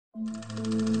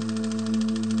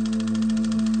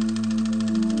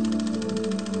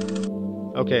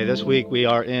Okay, this week we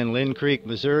are in Lynn Creek,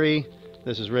 Missouri.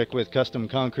 This is Rick with Custom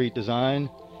Concrete Design,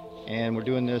 and we're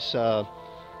doing this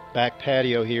back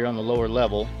patio here on the lower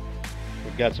level.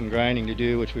 We've got some grinding to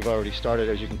do, which we've already started,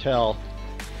 as you can tell.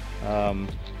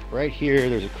 Right here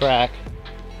there's a crack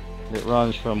that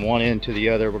runs from one end to the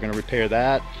other. We're going to repair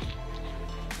that,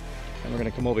 and we're going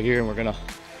to come over here and we're going to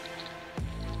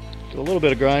do a little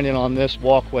bit of grinding on this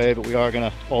walkway, but we are going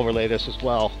to overlay this as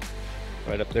well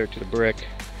right up there to the brick.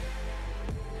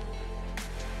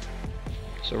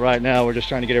 So right now we're just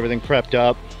trying to get everything prepped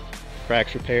up,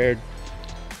 cracks repaired,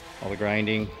 all the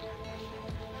grinding.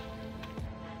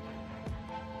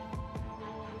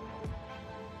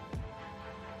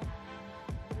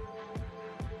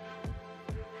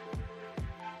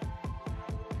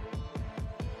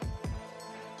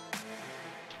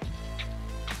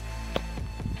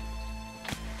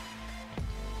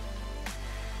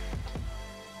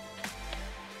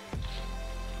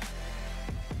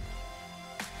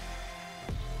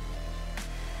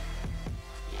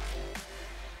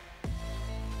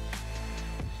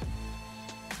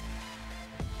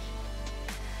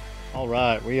 All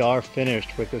right, we are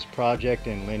finished with this project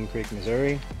in Lynn Creek,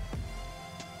 Missouri.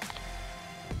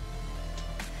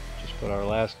 Just put our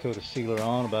last coat of sealer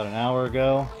on about an hour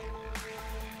ago.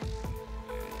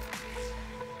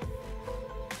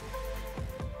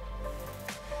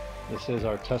 This is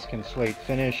our Tuscan slate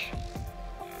finish,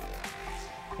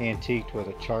 antiqued with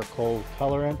a charcoal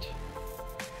colorant.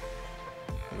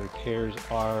 The repairs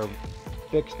are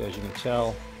fixed, as you can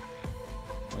tell.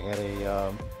 We had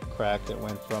a crack that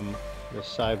went from the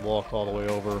sidewalk all the way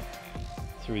over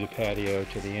through the patio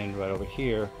to the end right over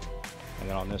here, and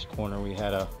then on this corner we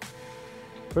had a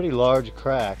pretty large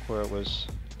crack where it was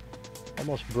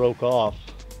almost broke off.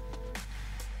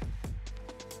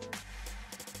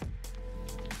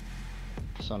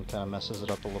 The sun kind of messes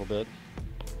it up a little bit.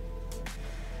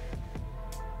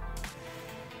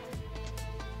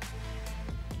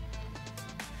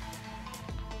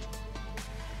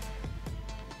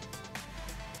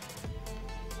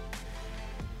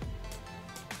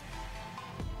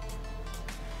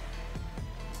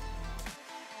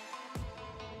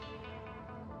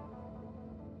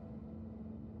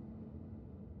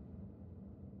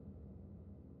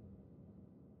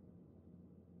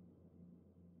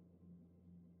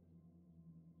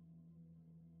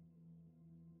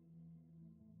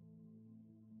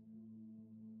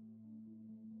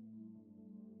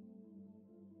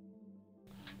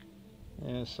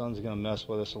 And the sun's going to mess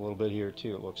with us a little bit here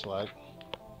too, it looks like.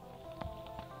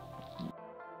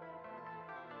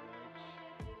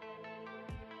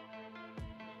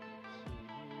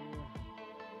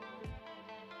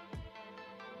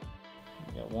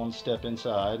 Got one step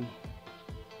inside.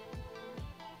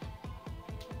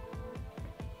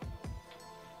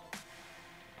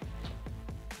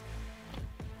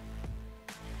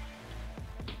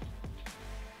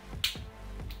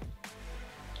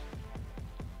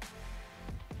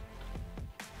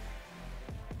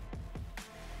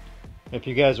 If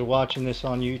you guys are watching this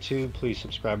on YouTube, please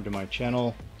subscribe to my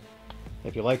channel.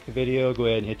 If you like the video, go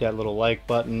ahead and hit that little like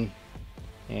button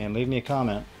and leave me a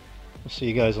comment. We'll see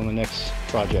you guys on the next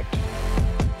project.